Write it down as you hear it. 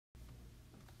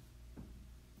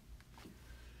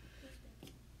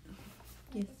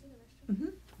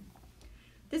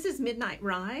this is Midnight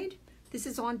Ride. This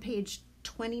is on page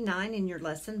 29 in your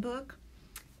lesson book.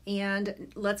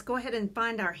 And let's go ahead and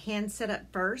find our hand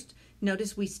setup first.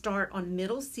 Notice we start on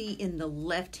middle C in the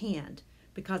left hand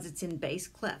because it's in bass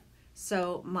clef.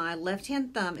 So my left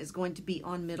hand thumb is going to be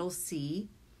on middle C.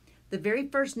 The very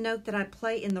first note that I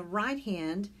play in the right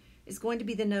hand is going to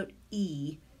be the note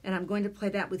E, and I'm going to play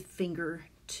that with finger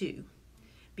 2.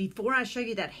 Before I show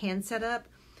you that hand setup,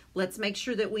 let's make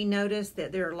sure that we notice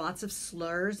that there are lots of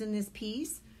slurs in this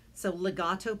piece, so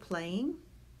legato playing.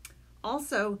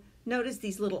 Also, notice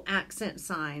these little accent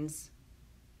signs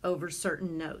over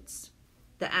certain notes.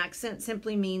 The accent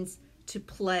simply means to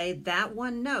play that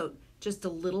one note just a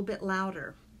little bit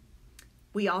louder.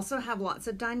 We also have lots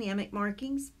of dynamic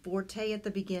markings, forte at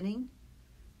the beginning,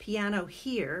 piano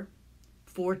here,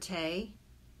 forte,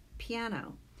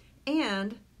 piano.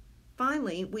 And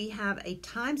finally, we have a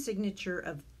time signature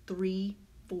of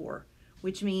 3/4,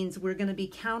 which means we're going to be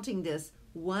counting this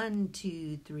 1,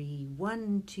 2, 3,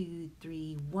 1, 2,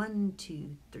 3, 1,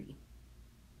 2, 3.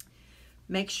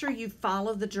 Make sure you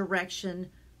follow the direction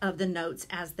of the notes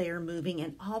as they are moving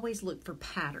and always look for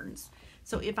patterns.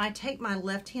 So if I take my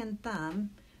left hand thumb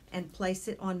and place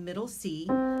it on middle C,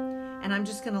 and I'm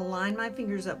just going to line my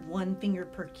fingers up 1 finger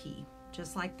per key,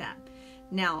 just like that.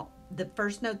 Now, the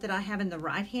first note that I have in the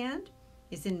right hand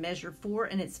is in measure 4,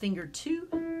 and it's finger 2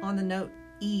 on the note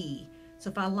E. So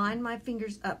if I line my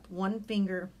fingers up 1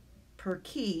 finger per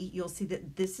key, you'll see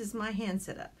that this is my hand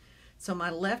setup. So my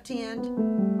left hand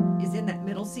is in that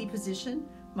middle C position.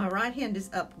 My right hand is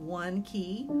up 1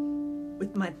 key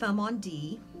with my thumb on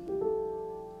D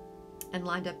and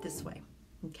lined up this way,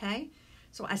 okay?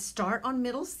 So I start on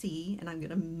middle C, and I'm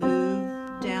going to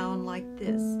move down like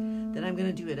this. Then I'm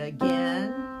going to do it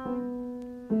again,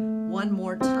 one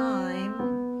more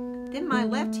time. Then my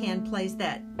left hand plays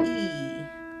that E,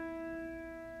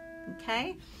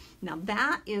 okay? Now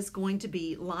that is going to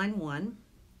be line 1,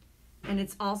 and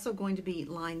it's also going to be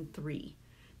line 3.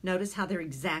 Notice how they're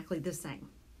exactly the same.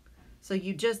 So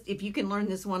if you can learn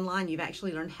this one line, you've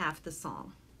actually learned half the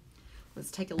song.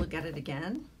 Let's take a look at it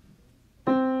again.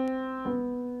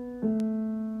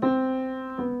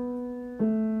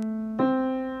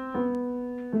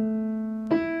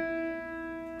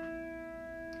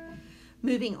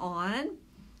 Moving on,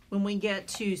 when we get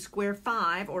to square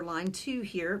 5 or line 2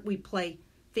 here, we play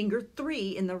finger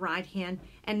 3 in the right hand,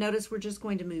 and notice we're just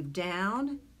going to move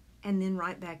down and then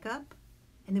right back up,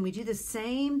 and then we do the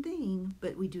same thing,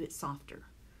 but we do it softer.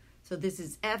 So this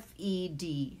is F, E,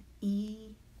 D,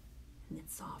 E, and then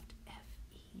soft F,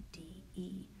 E, D,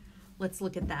 E. Let's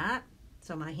look at that.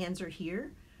 So my hands are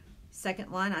here.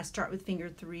 Second line, I start with finger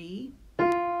 3.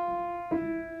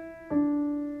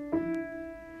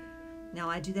 Now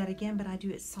I do that again, but I do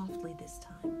it softly this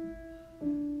time.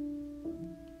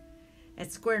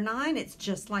 At square 9, it's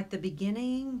just like the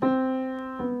beginning.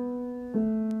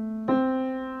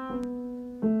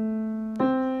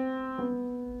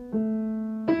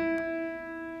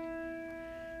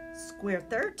 Square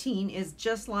 13 is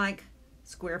just like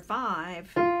square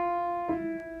 5.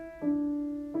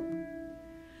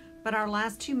 But our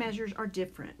last 2 measures are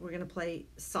different. We're going to play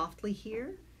softly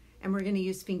here, and we're going to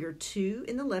use finger 2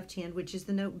 in the left hand, which is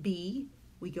the note B.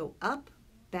 We go up,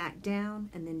 back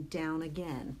down, and then down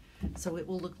again. So it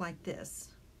will look like this.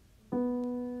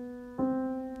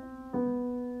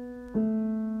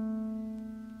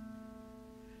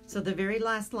 So the very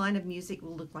last line of music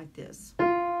will look like this.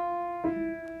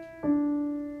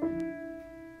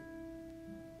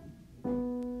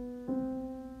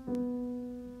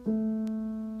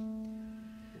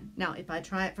 Now, if I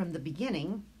try it from the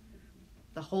beginning,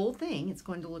 the whole thing, it's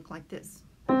going to look like this.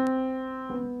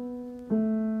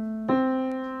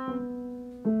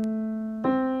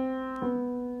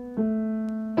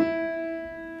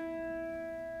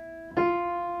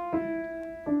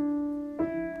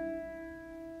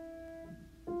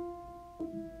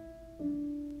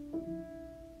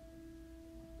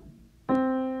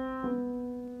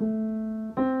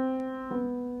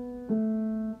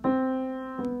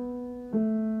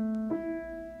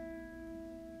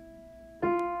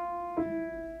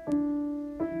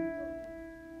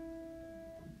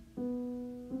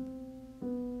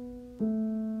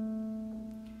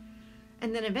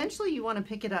 And then eventually you want to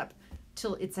pick it up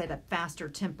till it's at a faster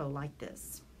tempo like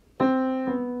this.